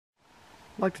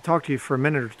I'd like to talk to you for a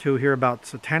minute or two here about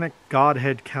Satanic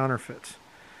Godhead Counterfeits.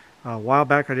 A while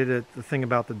back I did the thing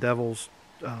about the devil's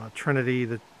Trinity,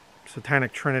 the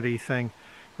Satanic Trinity thing,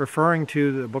 referring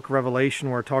to the book of Revelation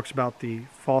where it talks about the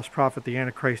false prophet, the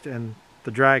Antichrist, and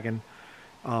the dragon.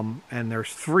 And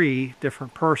there's three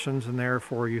different persons, and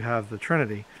therefore you have the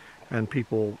Trinity. And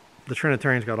people, the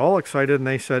Trinitarians got all excited, and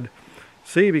they said,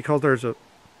 see, because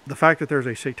the fact that there's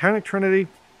a Satanic Trinity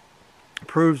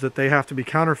proves that they have to be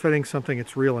counterfeiting something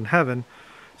that's real in heaven,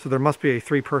 so there must be a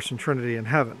three-person Trinity in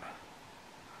heaven.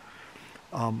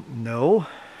 No,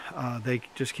 they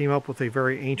just came up with a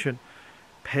very ancient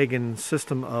pagan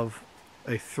system of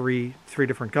three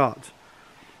different gods,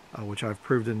 which I've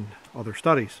proved in other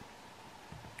studies.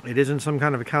 It isn't some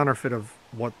kind of a counterfeit of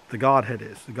what the Godhead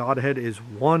is. The Godhead is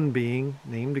one being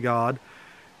named God,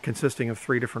 consisting of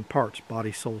three different parts: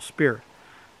 body, soul, spirit.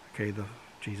 Okay,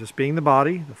 Jesus being the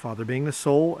body, the Father being the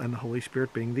soul, and the Holy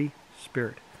Spirit being the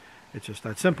Spirit. It's just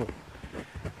that simple.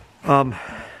 But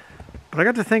I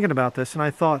got to thinking about this, and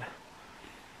I thought,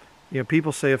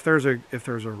 people say if there's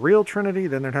a real Trinity,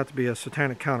 then there'd have to be a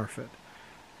Satanic counterfeit.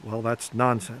 Well, that's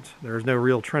nonsense. There's no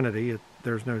real Trinity.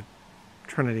 There's no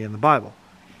Trinity in the Bible.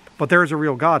 But there is a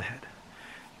real Godhead.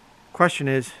 Question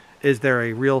is there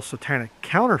a real Satanic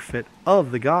counterfeit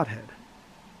of the Godhead?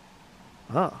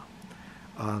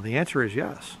 The answer is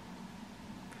yes.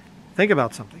 Think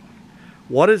about something.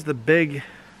 What is the big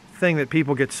thing that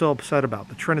people get so upset about?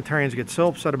 The Trinitarians get so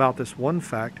upset about this one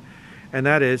fact, and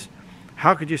that is,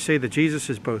 how could you say that Jesus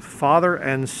is both Father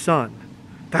and Son?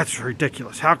 That's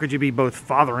ridiculous. How could you be both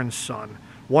Father and Son?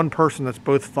 One person that's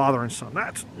both Father and Son.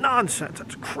 That's nonsense.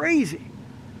 That's crazy.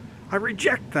 I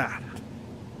reject that,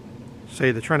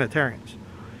 say the Trinitarians.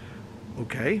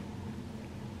 Okay.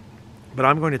 But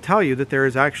I'm going to tell you that there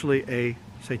is actually a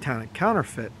Satanic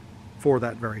counterfeit for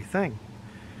that very thing.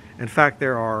 In fact,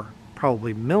 there are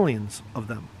probably millions of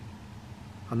them.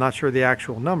 I'm not sure the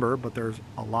actual number, but there's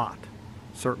a lot.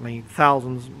 Certainly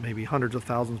thousands, maybe hundreds of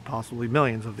thousands, possibly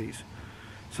millions of these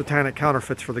Satanic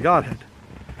counterfeits for the Godhead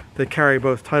that carry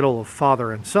both title of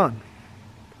Father and Son.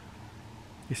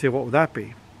 You say, what would that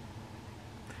be?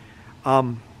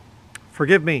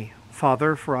 Forgive me,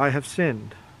 Father, for I have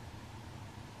sinned.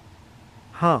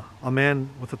 A man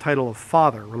with the title of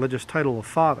Father, religious title of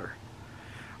Father.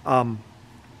 And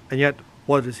yet,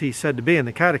 what is he said to be in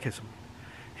the Catechism?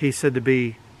 He's said to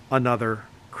be another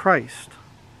Christ.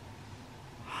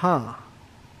 And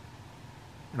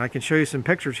I can show you some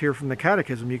pictures here from the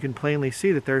Catechism. You can plainly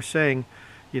see that they're saying,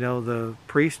 the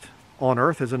priest on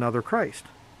earth is another Christ.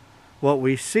 What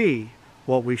we see,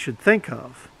 what we should think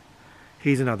of,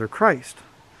 he's another Christ.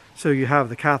 So you have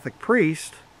the Catholic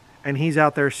priest, and he's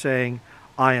out there saying,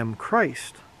 I am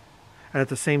Christ. And at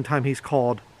the same time, he's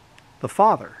called the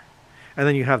Father. And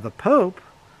then you have the Pope,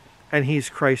 and he's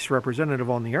Christ's representative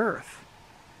on the earth.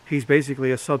 He's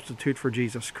basically a substitute for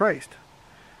Jesus Christ,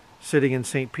 sitting in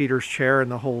St. Peter's chair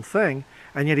and the whole thing,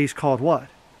 and yet he's called what?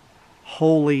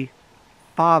 Holy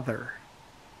Father.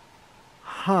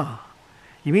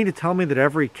 You mean to tell me that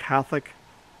every Catholic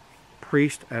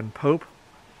priest and Pope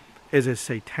is a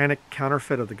Satanic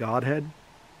counterfeit of the Godhead?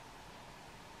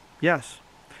 Yes.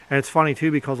 And it's funny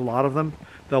too, because a lot of them,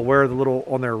 they'll wear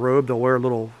on their robe, they'll wear a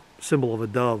little symbol of a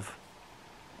dove.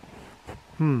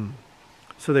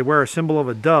 So they wear a symbol of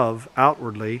a dove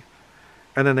outwardly,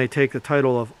 and then they take the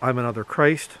title of, I'm another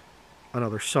Christ,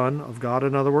 another Son of God,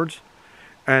 in other words,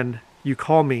 and you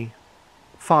call me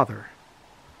Father.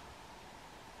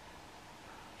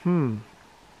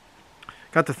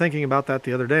 Got to thinking about that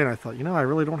the other day, and I thought, I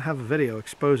really don't have a video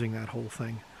exposing that whole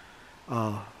thing.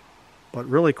 But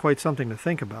really quite something to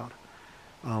think about.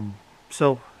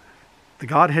 So, the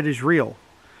Godhead is real,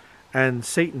 and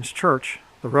Satan's church,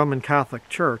 the Roman Catholic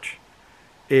Church,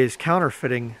 is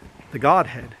counterfeiting the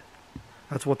Godhead.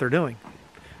 That's what they're doing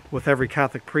with every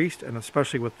Catholic priest, and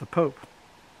especially with the Pope.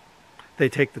 They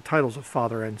take the titles of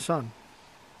Father and Son.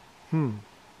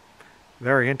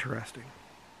 Very interesting.